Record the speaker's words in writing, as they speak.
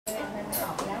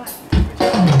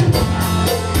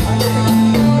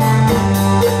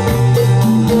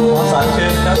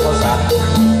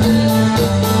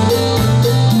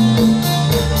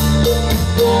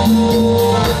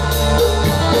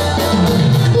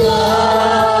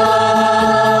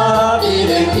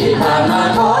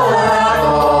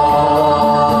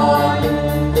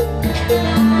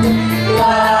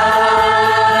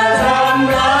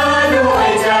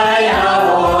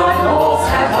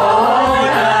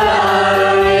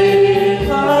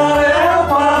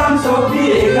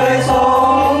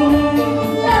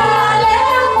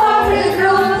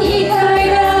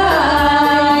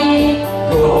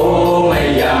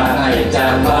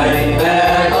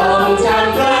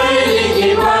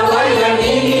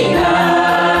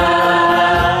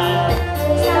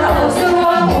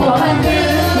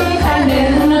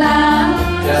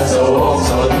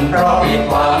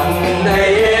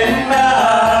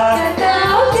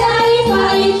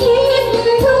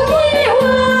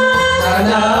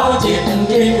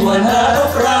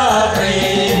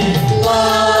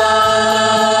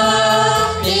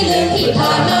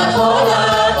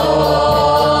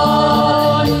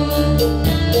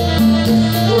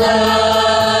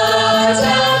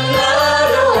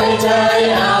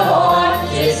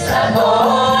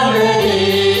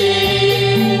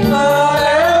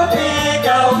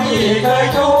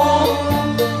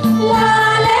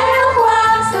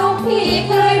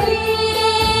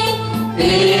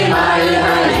ปีใหม่ใ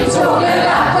ห้โชคและ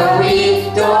ลาภทวี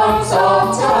จงสม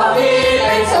โชคดีเ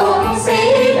ป็นสุขสี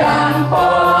ดังปอ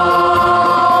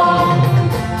ง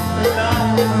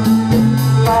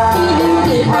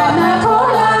ที่ผ่านมาขอ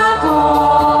ลาก่อ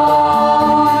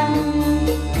น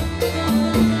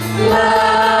ลา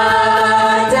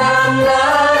จังลา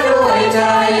ด้วยใจ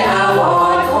อาว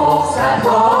รณ์อกสะ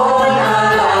ท้อนอะ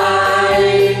ไร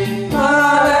มา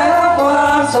แล้วควา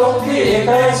มสุขที่เค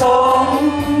ยสม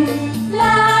ล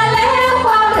าแล้วค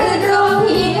วามรื่นรม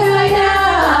ที่เคยได้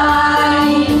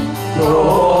โอ้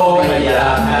ไม่อยา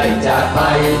กให้จากไป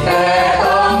แต่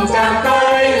ต้องจำใจ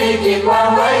ลิขิตวาง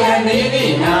ไว้อันนี้นี่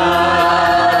นา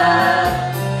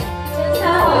จะเศ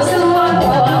ร้าสวง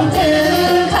ห่วงถึ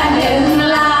งขันหนึ่ง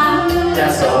หลังจะ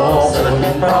โศกสุด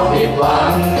เพราะผิดหวั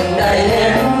งได้เห็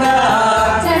นหน้า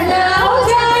จะหนาว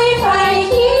ใจไฟ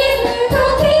คิดทุ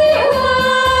กที่ว่า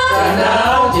จะหนา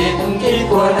วจิตคิด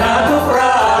ควรหาทุกร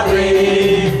าตรี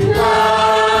ลา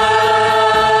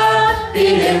ปี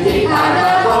หนึ่งที่ผ่านม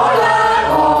าขอลา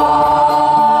ก่อ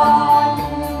น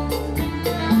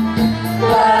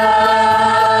ลา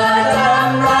จ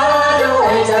ำลาด้ว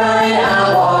ยใจอา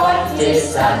วรณ์จิต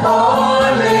สะท้อน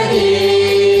เลยดี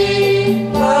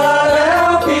มาแล้ว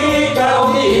ปีเก่า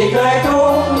ที่เคยทุ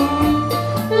กข์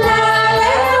ลาแ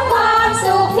ล้วความ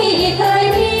สุขที่เคย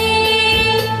มี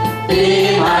ปี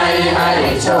ใหม่ให้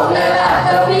โชคและลาภท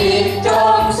วีจ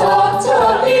งสมโช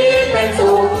คดีเป็น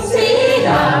สุขสี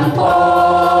ดังปอ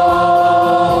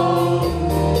ง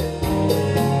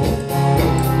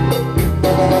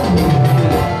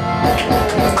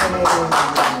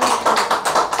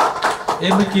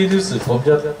เมื่อกี้รู้สึกผมจ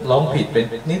ะร้องผิดเป็น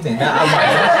นิดหนึ่งนะเอาใหม่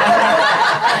นะ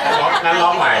งั้นร้อ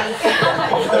งใหม่